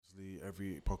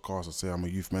every podcast I say I'm a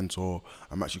youth mentor.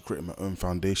 I'm actually creating my own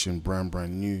foundation, brand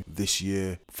new this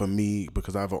year. For me,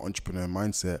 because I have an entrepreneur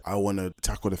mindset, I want to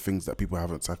tackle the things that people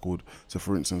haven't tackled. So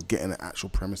for instance, getting the actual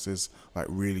premises, like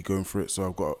really going for it. So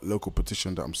I've got a local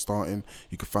petition that I'm starting.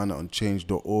 You can find it on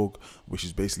change.org, which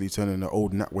is basically turning the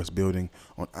old NatWest building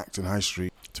on Acton High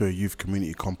Street to a youth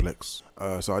community complex.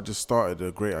 So I just started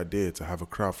a great idea to have a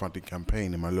crowdfunding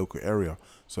campaign in my local area.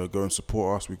 So go and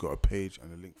support us. We've got a page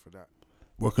and a link for that.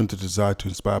 Welcome to Desire to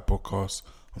Inspire podcast.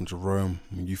 I'm Jerome,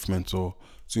 I'm a youth mentor,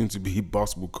 soon to be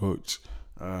basketball coach,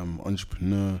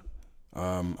 entrepreneur.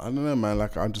 I don't know, man.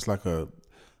 Like I'm just like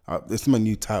this is my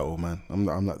new title, man. I'm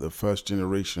like the first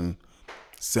generation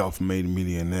self-made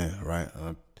millionaire, right?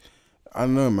 I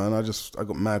don't know, man. I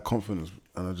got mad confidence,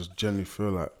 and I just generally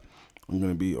feel like I'm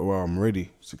gonna be, I'm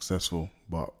already successful,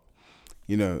 but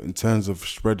you know, in terms of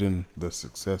spreading the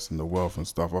success and the wealth and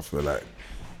stuff, I feel like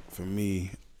for me,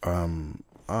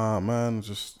 man,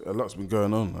 just a lot's been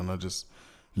going on, and I just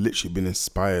literally been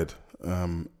inspired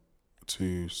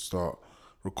to start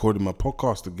recording my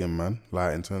podcast again, man.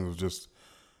 Like in terms of just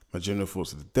my general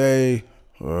thoughts of the day,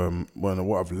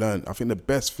 what I've learned. I think the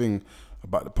best thing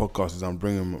about the podcast is I'm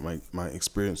bringing my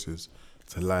experiences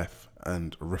to life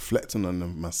and reflecting on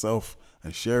them myself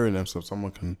and sharing them so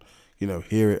someone can,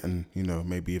 hear it and,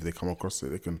 maybe if they come across it,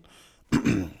 they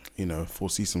can,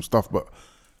 foresee some stuff. But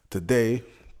today,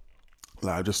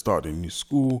 like I just started a new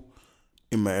school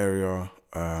in my area,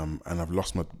 and I've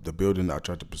lost the building that I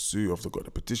tried to pursue after I got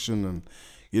the petition, and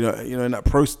in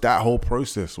that whole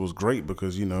process was great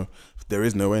because there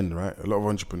is no end, right? A lot of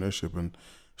entrepreneurship and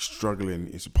struggling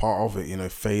is a part of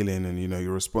it, failing and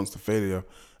your response to failure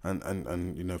and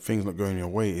things not going your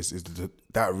way is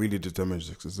that really determines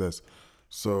success.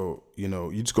 So you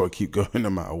just got to keep going no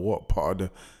matter what. Part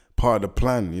of the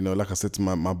plan, like I said to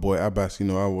my boy Abbas,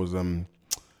 I was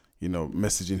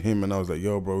messaging him and I was like,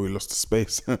 yo bro, we lost the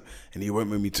space and he went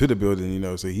with me to the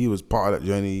building, so he was part of that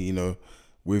journey,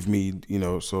 with me,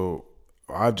 so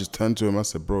I just turned to him, I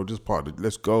said, bro, just part of it,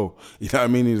 let's go. You know what I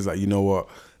mean? He was like, you know what,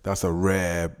 that's a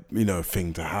rare,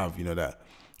 thing to have, that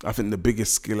I think the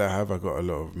biggest skill I have, I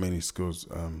got many skills.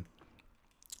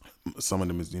 Some of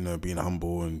them is, being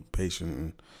humble and patient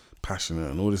and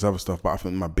passionate and all this other stuff. But I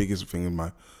think my biggest thing is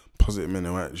my positive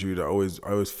mental attitude. I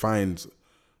always find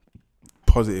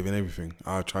positive in everything.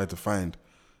 I try to find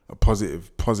a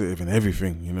positive in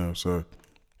everything, so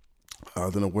I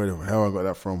don't know where the hell I got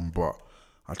that from, but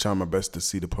I try my best to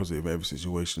see the positive in every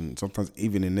situation. Sometimes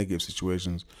even in negative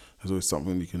situations, there's always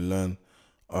something you can learn.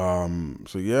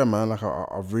 So yeah, man, like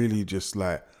I've really just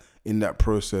like in that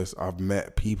process, I've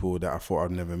met people that I thought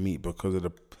I'd never meet because of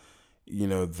the I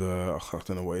don't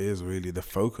know what it is really, the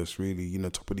focus really,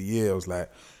 top of the year, I was like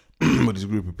with this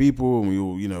group of people and we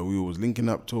all, we was linking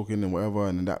up, talking and whatever,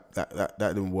 and then that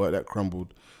didn't work, that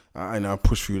crumbled. And I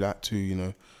pushed through that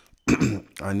too, and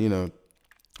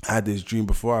I had this dream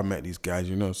before I met these guys,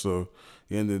 so at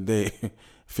the end of the day,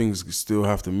 things still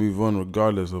have to move on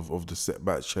regardless of the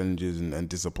setbacks, challenges and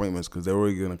disappointments, because they're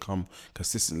already going to come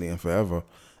consistently and forever.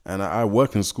 And I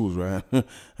work in schools, right? And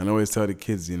I always tell the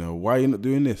kids, why are you not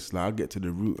doing this? Like I get to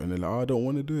the root and they're like, I don't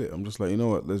want to do it. I'm just like, you know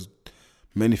what? There's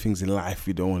many things in life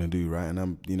you don't want to do, right? And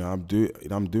I'm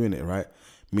doing it, right?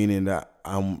 Meaning that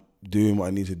I'm doing what I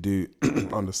need to do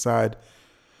on the side,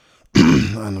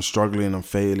 and I'm struggling, I'm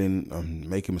failing, I'm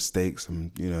making mistakes,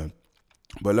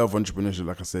 But I love entrepreneurship,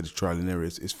 like I said, it's trial and error.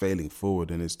 It's failing forward,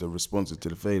 and it's the responses to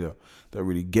the failure that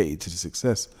really get you to the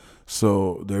success.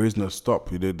 So there is no stop.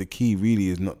 The key really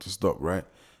is not to stop, right?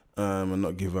 And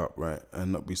not give up, right?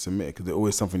 And not be submitted, because there's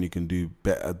always something you can do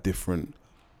better, different,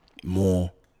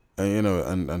 more. And,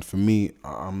 and for me,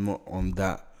 I'm not on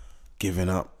that giving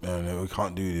up. We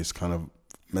can't do this kind of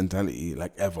mentality,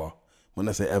 like ever. When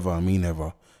I say ever, I mean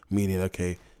ever. Meaning,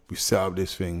 okay, we set up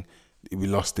this thing, we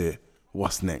lost it,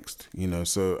 what's next?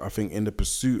 So I think in the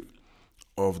pursuit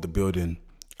of the building,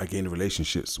 I gained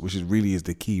relationships, which is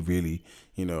the key, really.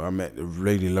 I met a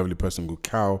really lovely person called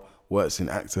Cal, works in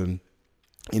Acton,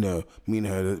 meeting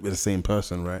her with the same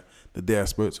person, right? The day I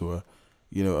spoke to her,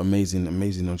 amazing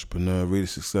entrepreneur, really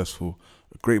successful,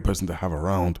 a great person to have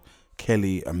around.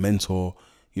 Kelly, a mentor,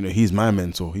 he's my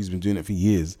mentor. He's been doing it for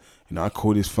years. I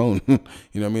call his phone.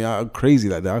 I'm crazy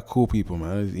like that. I call people,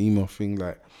 man. This email thing,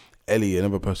 like Ellie,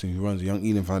 another person who runs the Young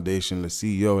Eden Foundation, the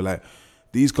CEO, like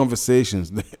these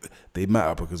conversations, they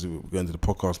matter because we're going to the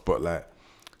podcast. But like,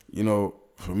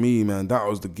 for me, man, that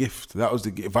was the gift.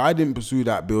 If I didn't pursue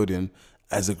that building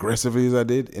as aggressively as I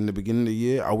did in the beginning of the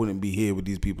year, I wouldn't be here with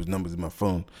these people's numbers in my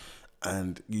phone.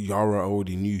 And Yara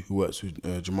already knew who works with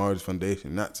Jamari's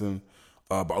Foundation in Acton.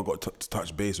 but I got to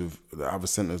touch base with the other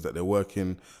centres that they're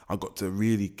working. I got to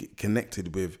really get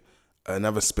connected with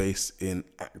another space in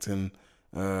Acton,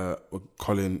 with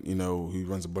Colin, who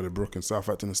runs the Bolingbroke in South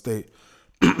Acton Estate.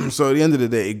 So at the end of the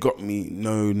day, it got me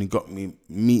known, it got me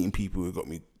meeting people, it got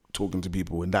me talking to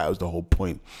people, and that was the whole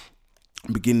point.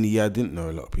 Beginning of the year, I didn't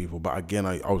know a lot of people, but again,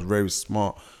 I was very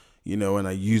smart, and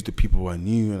I used the people I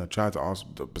knew, and I tried to ask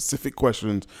the specific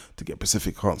questions to get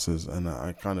specific answers, and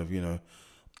I kind of,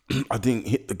 I didn't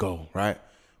hit the goal, right?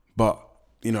 But,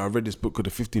 I read this book called The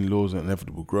 15 Laws of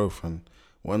Inevitable Growth, and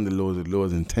one of the laws is the law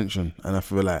of intention, and I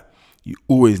feel like you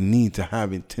always need to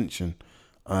have intention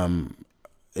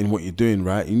in what you're doing,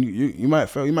 right? You might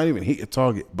fail, you might even hit your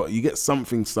target, but you get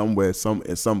something somewhere, at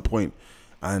some point,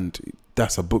 and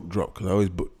that's a book drop, because I always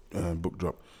book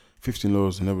drop. 15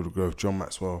 Laws of Inevitable Growth, John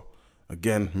Maxwell.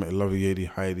 Again, met a lovely lady,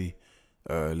 Heidi,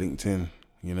 LinkedIn,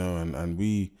 and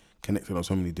we connected on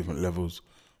so many different levels,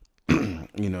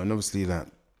 and obviously that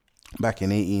back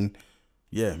in 18,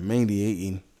 mainly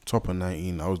 18, top of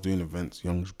 19, I was doing events,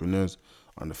 young entrepreneurs,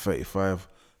 under 35.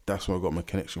 That's where I got my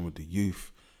connection with the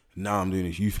youth. Now I'm doing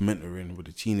this youth mentoring with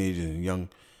the teenagers and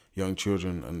young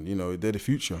children, and they're the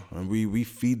future, and we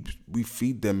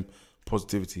feed them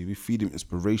positivity, we feed them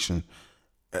inspiration.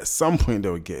 At some point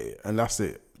they'll get it, and that's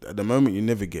it. At the moment you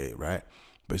never get it, right?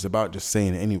 But it's about just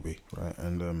saying it anyway, right?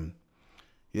 And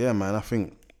man, I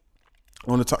think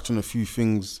I want to touch on a few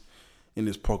things in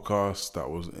this podcast that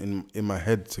was in my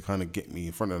head to kind of get me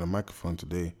in front of the microphone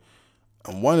today.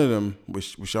 And one of them,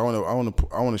 which I want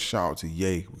to shout out to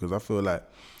Ye, because I feel like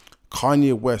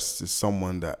Kanye West is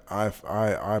someone that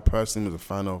I personally was a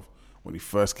fan of when he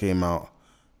first came out,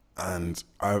 and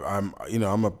I'm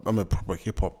a proper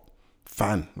hip hop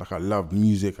fan. Like, I love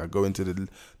music. I go into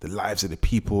the lives of the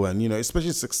people, and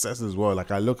especially success as well.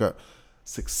 Like, I look at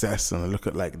success and I look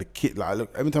at like the kid. Like,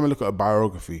 every time I look at a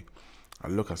biography, I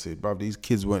say, bruv, these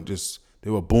kids weren't just, they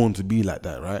were born to be like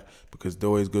that, right? Because they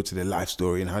always go to their life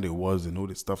story and how they was and all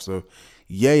this stuff. So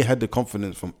Ye had the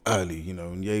confidence from early,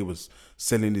 and Ye was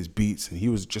selling his beats, and he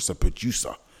was just a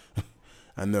producer.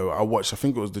 And I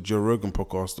think it was the Joe Rogan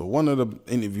podcast, or one of the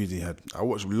interviews he had. I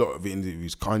watched a lot of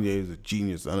interviews. Kanye is a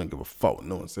genius. I don't give a fuck.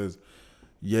 No one says.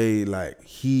 Ye,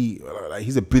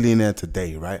 he's a billionaire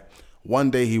today, right?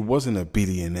 One day he wasn't a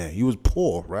billionaire. He was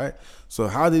poor, right? So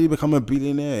how did he become a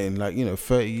billionaire in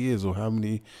 30 years, or however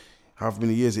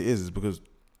many years it is? It's because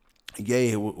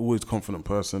Ye was always a confident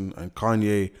person, and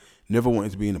Kanye never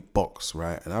wanted to be in a box,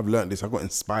 right? And I've learned this. I got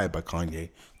inspired by Kanye.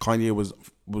 Kanye was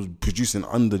producing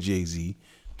under Jay-Z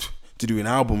to do an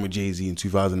album with Jay-Z in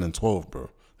 2012, bro.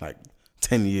 Like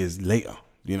 10 years later,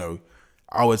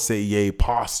 I would say Ye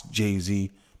passed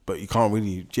Jay-Z, but you can't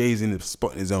really. Jay's in the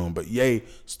spot in his own, but Ye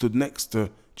stood next to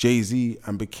Jay-Z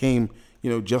and became,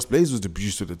 Just Blaze was the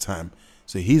producer at the time.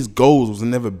 So his goals was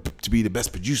never to be the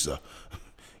best producer.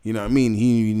 You know what I mean?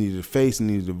 He needed a face, he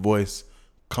needed a voice,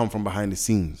 come from behind the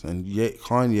scenes. And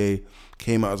Kanye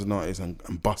came out as an artist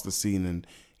and bust the scene, and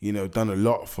done a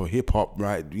lot for hip hop,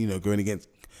 right? Going against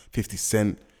 50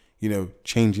 Cent,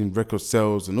 changing record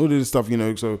sales and all this stuff,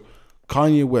 So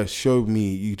Kanye West showed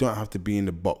me you don't have to be in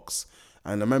the box.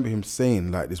 And I remember him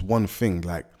saying like this one thing,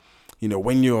 like,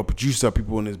 when you're a producer,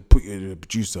 people want to put you as a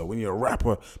producer. When you're a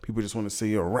rapper, people just want to say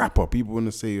you're a rapper. People want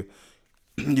to say,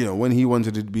 when he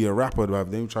wanted to be a rapper,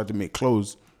 they tried to make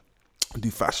clothes,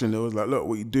 do fashion. It was like, look,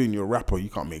 what you doing? You're a rapper. You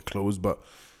can't make clothes. But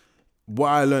what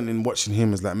I learned in watching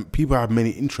him is like, people have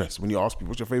many interests. When you ask people,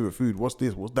 what's your favorite food? What's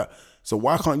this? What's that? So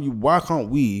why can't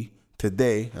we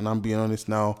today, and I'm being honest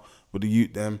now with the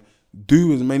youth,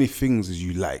 do as many things as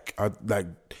you like. Like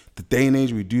the day and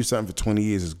age we do something for 20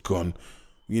 years is gone.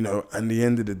 And at the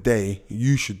end of the day,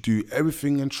 you should do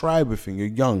everything and try everything. You're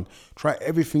young. Try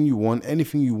everything you want,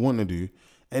 anything you want to do,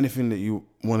 anything that you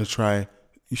want to try,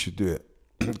 you should do it.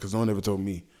 Because no one ever told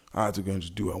me I had to go and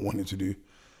just do what I wanted to do.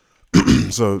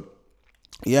 So,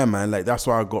 yeah, man, like that's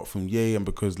what I got from Ye. And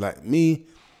because like me,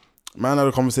 man, I had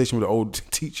a conversation with an old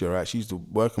teacher, right? She used to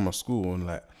work in my school, and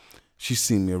like she's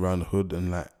seen me around the hood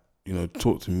and like,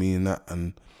 talk to me and that.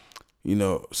 And,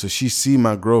 so she seen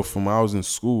my growth from when I was in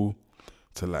school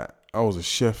to like, I was a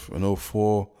chef in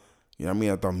 04.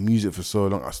 I've done music for so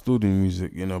long. I still do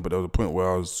music, but there was a point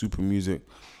where I was super music,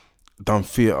 done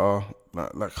theatre.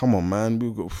 Like come on, man.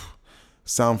 We've got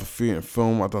sound for theatre and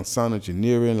film. I've done sound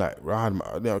engineering.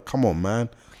 Come on, man.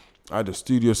 I had a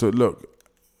studio. So look,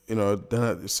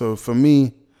 so for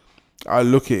me, I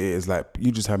look at it as like,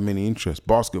 you just have many interests.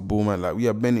 Basketball, man, like we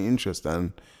have many interests,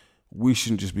 and we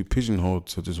shouldn't just be pigeonholed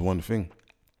to just one thing.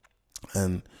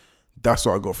 And that's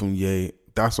what I got from Ye.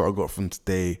 That's what I got from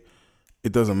today.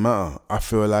 It doesn't matter. I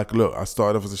feel like, look, I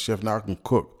started off as a chef. Now I can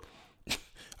cook.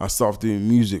 I started doing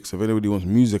music. So if anybody wants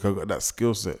music, I got that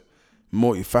skill set,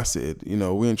 multifaceted. You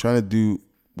know, we ain't trying to do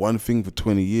one thing for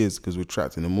 20 years because we're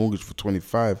trapped in a mortgage for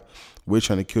 25. We're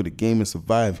trying to kill the game and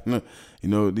survive. You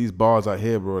know these bars out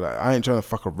here, bro. Like I ain't trying to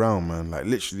fuck around, man. Like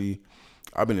literally,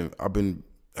 I've been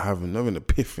having an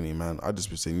epiphany, man. I just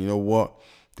been saying, you know what?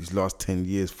 These last 10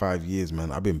 years, 5 years,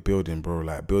 man, I've been building, bro.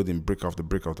 Like building brick after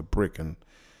brick after brick, and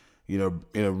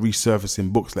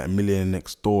resurfacing books like Millionaire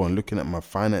Next Door and looking at my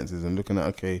finances and looking at,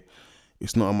 okay,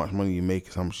 it's not how much money you make,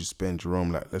 it's how much you spend,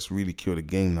 Jerome. Like, let's really kill the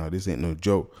game now. This ain't no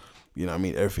joke. You know what I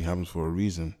mean? Everything happens for a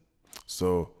reason.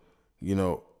 So,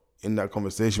 in that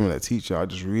conversation with that teacher, I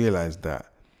just realized that,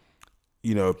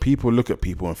 people look at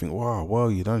people and think, wow, well,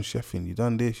 you done chefing, you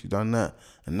done this, you done that,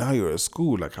 and now you're at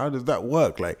school. Like, how does that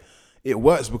work? Like, it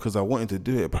works because I wanted to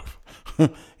do it,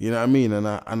 bruv. You know what I mean? And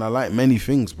I like many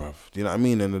things, bruv. You know what I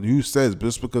mean? And who says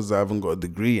just because I haven't got a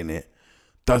degree in it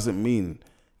doesn't mean,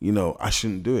 I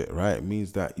shouldn't do it, right? It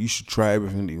means that you should try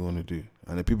everything that you want to do.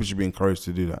 And then people should be encouraged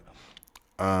to do that.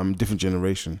 Different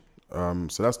generation.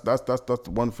 So that's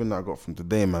the one thing that I got from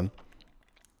today, man.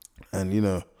 And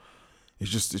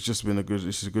it's just been a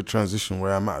good transition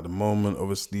where I'm at the moment.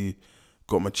 Obviously,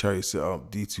 got my charity set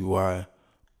up, D2Y.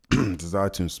 Desire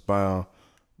to inspire,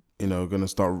 gonna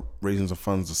start raising some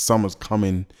funds. The summer's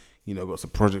coming, got some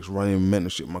projects running,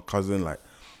 mentorship with my cousin. Like,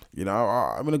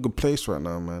 I'm in a good place right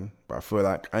now, man. But I feel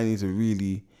like I need to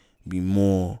really be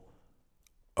more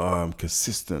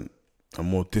consistent and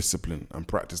more disciplined and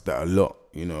practice that a lot,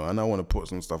 and I want to put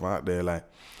some stuff out there. Like,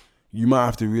 you might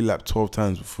have to relapse 12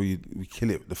 times before we kill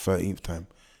it the 13th time.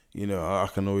 I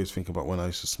can always think about when I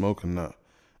used to smoke and that,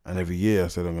 and every year I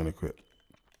said I'm gonna quit,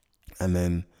 and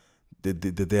then the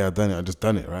day I done it, I just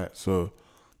done it, right? So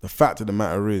the fact of the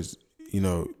matter is,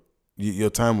 your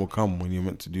time will come when you're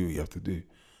meant to do what you have to do.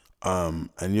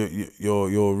 And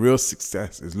your real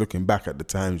success is looking back at the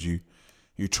times you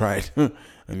tried and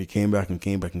you came back.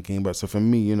 So for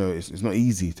me, it's not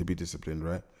easy to be disciplined,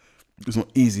 right? It's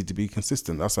not easy to be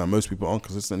consistent. That's why most people aren't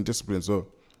consistent and disciplined. So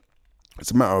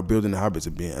it's a matter of building the habits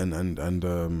of being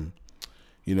and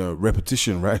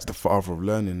repetition, right? It's the father of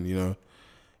learning,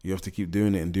 You have to keep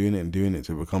doing it and doing it and doing it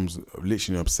till it becomes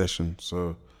literally an obsession.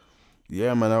 So,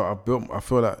 yeah, man, I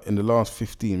feel like in the last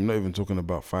 15, I'm not even talking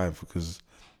about 5, because,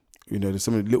 there's so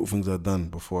many little things I've done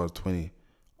before I was 20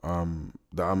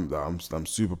 that I'm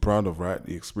super proud of, right?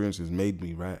 The experiences made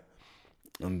me, right?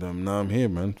 And now I'm here,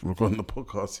 man, recording the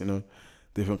podcast,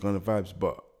 different kind of vibes.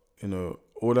 But,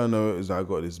 all I know is I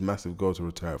got this massive goal to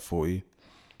retire at 40.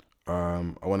 I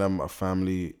want to have my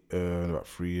family in about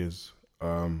 3 years.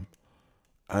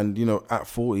 And, at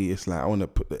 40, it's like I want to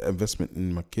put the investment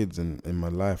in my kids and in my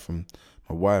life and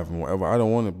my wife and whatever. I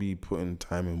don't want to be putting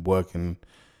time in work and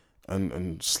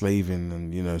slaving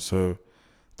and, so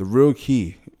the real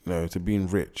key, to being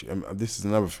rich, and this is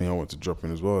another thing I want to drop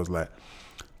in as well, is like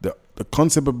the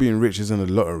concept of being rich isn't a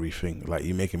lottery thing. Like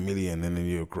you make $1 million and then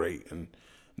you're great. And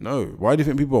no, why do you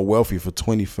think people are wealthy for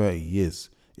 20, 30 years?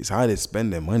 It's how they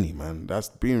spend their money, man. That's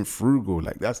being frugal.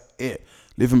 Like that's it.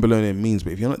 Living below their means,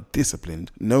 but if you're not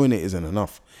disciplined, knowing it isn't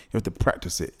enough. You have to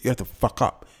practice it. You have to fuck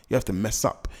up. You have to mess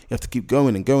up. You have to keep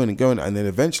going and going and going, and then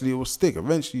eventually it will stick.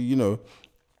 Eventually, you'll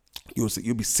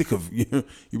be sick of you'll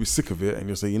be sick of it, and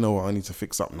you'll say, you know what, I need to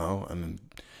fix up now. And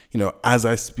then, as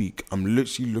I speak, I'm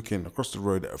literally looking across the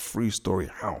road at a 3-story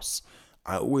house.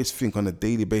 I always think on a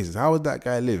daily basis, how would that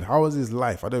guy live? How was his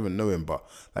life? I don't even know him, but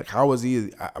like, how was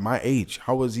he at my age?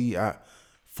 How was he at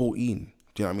 14?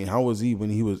 Do you know what I mean? How was he when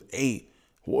he was 8?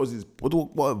 What was his,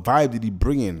 what vibe did he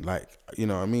bring in? Like, you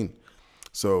know what I mean?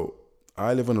 So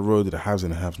I live on the road of the haves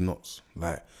and the have-nots.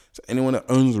 Like, so anyone that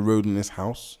owns the road in this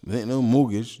house, there ain't no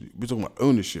mortgage. We're talking about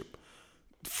ownership.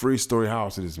 3-story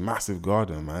house with this massive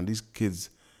garden, man. These kids,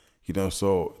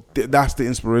 so that's the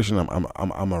inspiration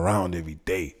I'm around every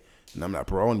day. And I'm like,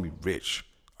 bro, I want to be rich.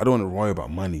 I don't want to worry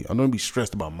about money. I don't want to be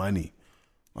stressed about money.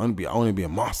 I want to be a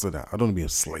master of that. I don't want to be a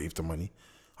slave to money.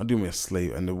 I do be a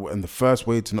slave, and the first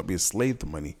way to not be a slave to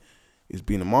money is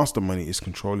being a master of money. Is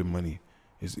controlling money,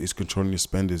 is controlling your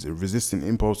spenders, resisting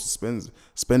impulse to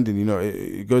spending.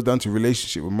 It goes down to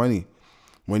relationship with money.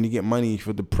 When you get money, if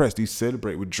you're depressed, you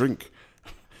celebrate with drink.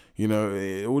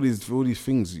 All these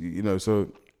things.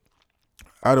 So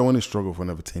I don't want to struggle for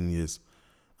another 10 years.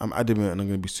 I'm adamant, and I'm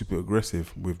going to be super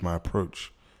aggressive with my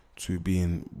approach to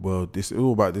being This is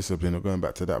all about discipline. I'm going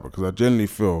back to that because I generally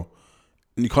feel.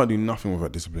 You can't do nothing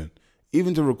without discipline.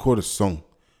 Even to record a song,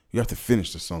 you have to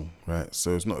finish the song, right?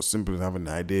 So it's not as simple as having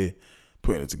an idea,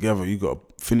 putting it together. You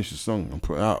got to finish the song and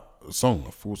put out a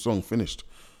full song finished.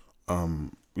 You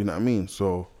know what I mean?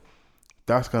 So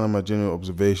that's kind of my general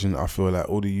observation. I feel like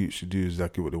all the youth should do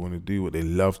exactly what they want to do, what they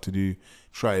love to do.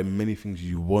 Try many things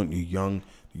you want. You're young.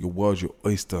 Your world's your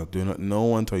oyster. Do not. No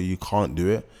one tell you can't do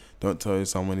it. Don't tell you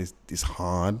someone it's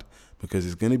hard, because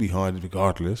it's going to be hard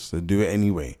regardless. So do it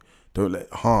anyway. Don't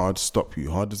let hard stop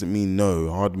you. Hard doesn't mean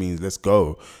no. Hard means let's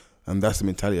go. And that's the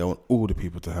mentality I want all the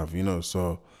people to have,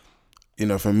 So,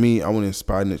 for me, I want to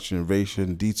inspire the next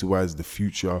generation. D2Y is the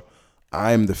future.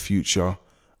 I am the future.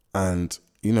 And,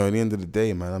 at the end of the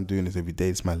day, man, I'm doing this every day.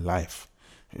 It's my life.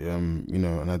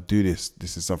 And I do this.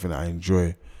 This is something that I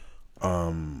enjoy.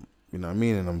 You know what I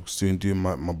mean? And I'm still doing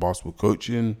my basketball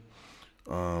coaching.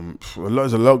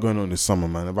 There's a lot going on this summer,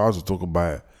 man. If I was to talk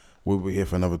about it, we'll be here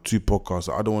for another 2 podcasts.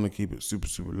 So I don't want to keep it super,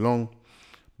 super long.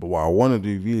 But what I want to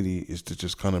do really is to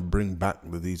just kind of bring back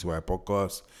the D2Y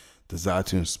podcast. Desire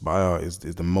to inspire is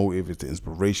the motive, is the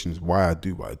inspiration, is why I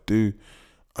do what I do.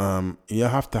 You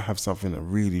have to have something that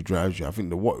really drives you. I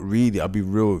think I'll be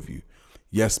real with you.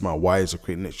 Yes, my why is to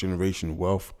create next generation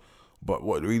wealth. But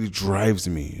what really drives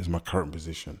me is my current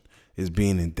position, is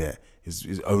being in debt,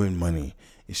 is owing money,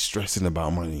 is stressing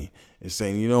about money, is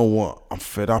saying, you know what, I'm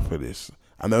fed up with this.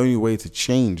 And the only way to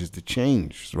change is to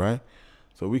change, right?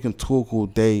 So we can talk all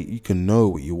day, you can know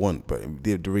what you want, but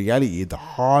the reality, the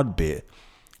hard bit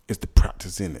is the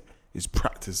practicing it. It's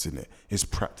practicing it. It's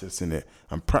practicing it.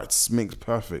 And practice makes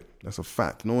perfect. That's a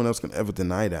fact. No one else can ever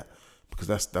deny that, because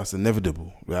that's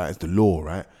inevitable, right? It's the law,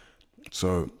 right?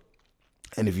 So,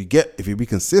 and if you be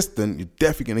consistent, you're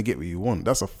definitely gonna get what you want.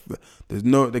 There's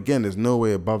no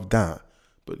way above that.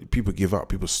 But people give up.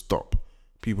 People stop.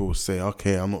 People will say,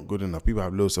 okay, I'm not good enough. People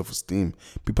have low self-esteem.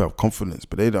 People have confidence,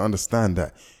 but they don't understand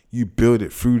that you build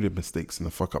it through the mistakes and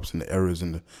the fuck-ups and the errors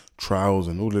and the trials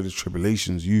and all of the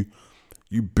tribulations. You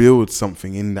build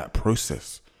something in that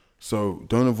process. So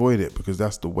don't avoid it, because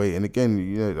that's the way. And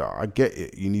again, I get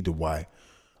it. You need a why.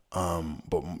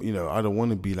 But I don't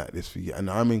want to be like this for you, and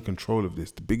I'm in control of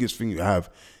this. The biggest thing you have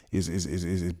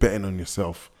is betting on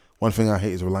yourself. One thing I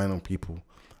hate is relying on people.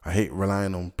 I hate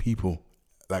relying on people,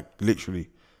 like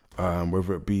literally,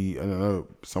 whether it be, I don't know,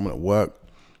 someone at work,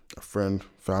 a friend,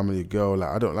 family, a girl. Like,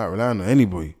 I don't like relying on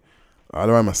anybody. I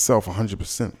rely on myself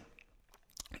 100%.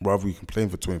 Rather you complain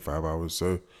for 25 hours.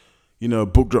 So,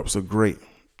 book drops are great,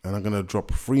 and I'm gonna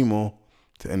drop 3 more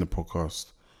to end the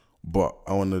podcast. But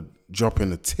I want to drop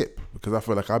in a tip, because I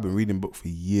feel like I've been reading books for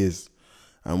years.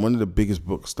 And one of the biggest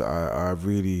books that I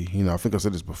really, I think I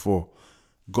said this before,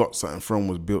 got something from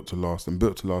was Built to Last. And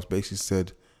Built to Last basically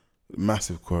said,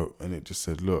 massive quote, and it just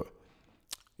said, look,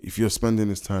 if you're spending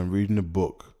this time reading a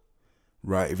book,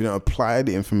 right, if you don't apply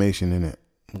the information in it,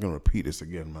 I'm going to repeat this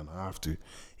again, man, I have to.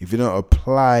 If you don't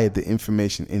apply the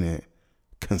information in it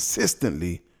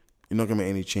consistently, you're not going to make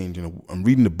any change. And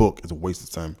reading the book is a waste of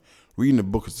time. Reading the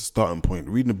book is the starting point.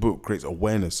 Reading the book creates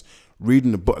awareness.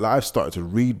 Reading the book, like, I've started to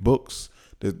read books.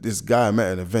 This guy I met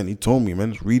at an event, he told me,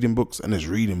 man, there's reading books and there's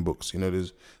reading books.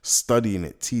 There's studying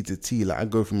it, T to T. Like, I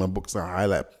go through my books, I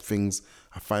highlight things,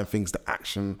 I find things to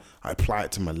action, I apply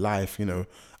it to my life.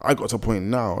 I got to a point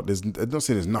now, I'm not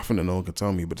saying there's nothing that no one can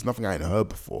tell me, but it's nothing I ain't heard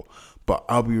before. But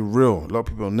I'll be real. A lot of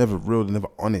people are never real, they're never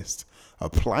honest.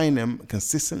 Applying them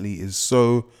consistently is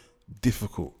so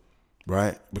difficult,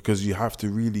 right? Because you have to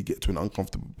really get to an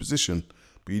uncomfortable position,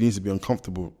 but you need to be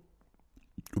uncomfortable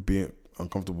with being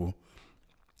uncomfortable.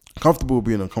 Comfortable with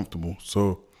being uncomfortable.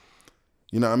 So,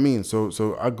 you know what I mean?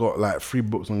 So I got like 3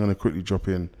 books I'm going to quickly drop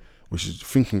in, which is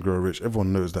Think and Grow Rich.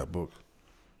 Everyone knows that book.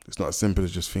 It's not as simple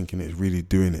as just thinking it, it's really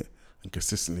doing it and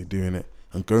consistently doing it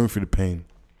and going through the pain.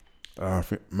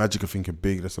 Magic of Thinking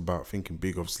Big, that's about thinking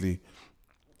big, obviously.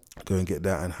 Go and get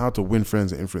that. And How to Win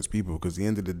Friends and Influence People, because at the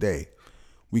end of the day,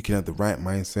 we can have the right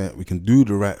mindset, we can do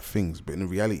the right things, but in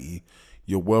reality,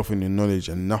 your wealth and your knowledge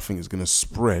and nothing is going to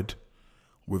spread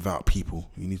without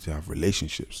people. You need to have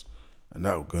relationships, and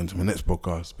that will go into my next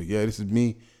podcast. But yeah, this is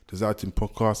me, Desire Team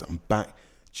Podcast. I'm back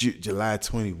July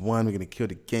 21. We're going to kill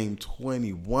the game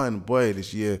 21. Boy,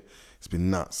 this year, it's been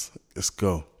nuts. Let's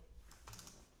go.